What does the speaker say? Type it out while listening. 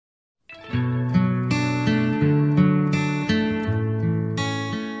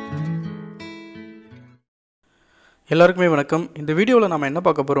எல்லாருக்குமே வணக்கம். இந்த வீடியோவில் நம்ம என்ன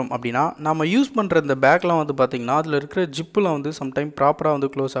பார்க்க போகிறோம் அப்படின்னா, நம்ம யூஸ் பண்ணுற இந்த பேக்லாம் வந்து பார்த்திங்கன்னா, அதில் இருக்கிற ஜிப்புலாம் வந்து சம்டைம் ப்ராப்பராக வந்து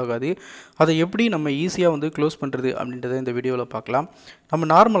க்ளோஸ் ஆகாது. அதை எப்படி நம்ம ஈஸியாக வந்து க்ளோஸ் பண்ணுறது அப்படின்றத இந்த வீடியோவில் பார்க்கலாம். நம்ம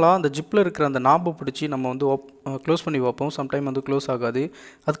நார்மலாக அந்த ஜிப்பில் இருக்கிற அந்த நாம்பை பிடிச்சி நம்ம வந்து க்ளோஸ் பண்ணி வைப்போம். சம்டைம் வந்து க்ளோஸ் ஆகாது.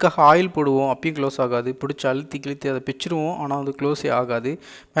 அதுக்காக ஆயில் போடுவோம், அப்பயும் க்ளோஸ் ஆகாது. பிடிச்சி அழுத்தி கிழித்தி அதை பிச்சிருவோம், ஆனால் வந்து க்ளோஸே ஆகாது.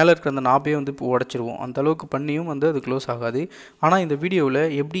 மேலே இருக்கிற அந்த நாப்பையே வந்து உடச்சிருவோம். அந்த அளவுக்கு பண்ணியும் வந்து அது க்ளோஸ் ஆகாது. ஆனால் இந்த வீடியோவில்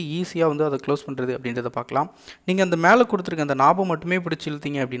எப்படி ஈஸியாக வந்து அதை க்ளோஸ் பண்ணுறது அப்படின்றத பார்க்கலாம். நீங்கள் அந்த மேலே கொடுத்துருக்க அந்த நாபை மட்டுமே பிடிச்சி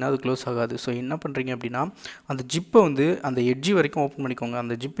இழுத்தீங்க அப்படின்னா அது க்ளோஸ் ஆகாது. ஸோ என்ன பண்ணுறீங்க அப்படின்னா, அந்த ஜிப்பை வந்து அந்த எட்ஜி வரைக்கும் ஓப்பன் பண்ணிக்கோங்க.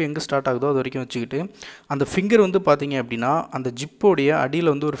 அந்த ஜிப்பு எங்கே ஸ்டார்ட் ஆகுதோ அது வரைக்கும் வச்சுக்கிட்டு, அந்த ஃபிங்கர் வந்து பார்த்தீங்க அப்படின்னா அந்த ஜிப்போடைய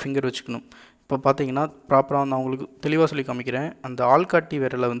அடியில் வந்து ஒரு ஃபிங்கர் வச்சுக்கணும். இப்போ பார்த்தீங்கன்னா ப்ராப்பராக நான் உங்களுக்கு தெளிவாக சொல்லி காமிக்கிறேன். அந்த ஆள்காட்டி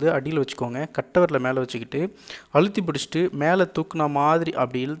விரலை வந்து அடியில் வச்சுக்கோங்க. கட்டை விரலை மேலே வச்சுக்கிட்டு அழுத்தி பிடிச்சிட்டு மேலே தூக்குன மாதிரி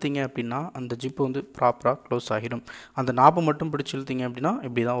அப்படி இழுத்தீங்க அப்படின்னா அந்த ஜிப்பு வந்து ப்ராப்பராக க்ளோஸ் ஆகிடும். அந்த நாப்பை மட்டும் பிடிச்சி இழுத்தீங்க அப்படின்னா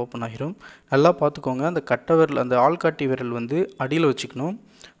இப்படி தான் ஓப்பன் ஆகிடும். நல்லா பார்த்துக்கோங்க. அந்த கட்டை விரல், அந்த ஆள்காட்டி விரல் வந்து அடியில் வச்சுக்கணும்.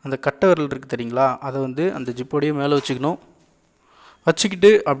 அந்த கட்டை விரல் இருக்குது தெரியுங்களா, அதை வந்து அந்த ஜிப்போடையே மேலே வச்சுக்கணும். வச்சுக்கிட்டு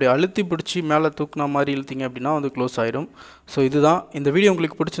அப்படி அழுத்தி பிடிச்சி மேலே தூக்குன மாதிரி இழுத்தீங்க அப்படின்னா வந்து க்ளோஸ் ஆகிடும். ஸோ இதுதான். இந்த வீடியோ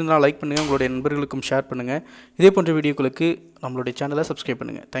உங்களுக்கு பிடிச்சிருந்தா லைக் பண்ணுங்கள், உங்களுடைய நண்பர்களுக்கும் ஷேர் பண்ணுங்கள். இதே போன்ற வீடியோக்களுக்கு நம்மளுடைய சேனலை சப்ஸ்கிரைப்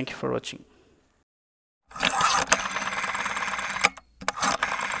பண்ணுங்கள். தேங்க்யூ ஃபார் வாட்சிங்.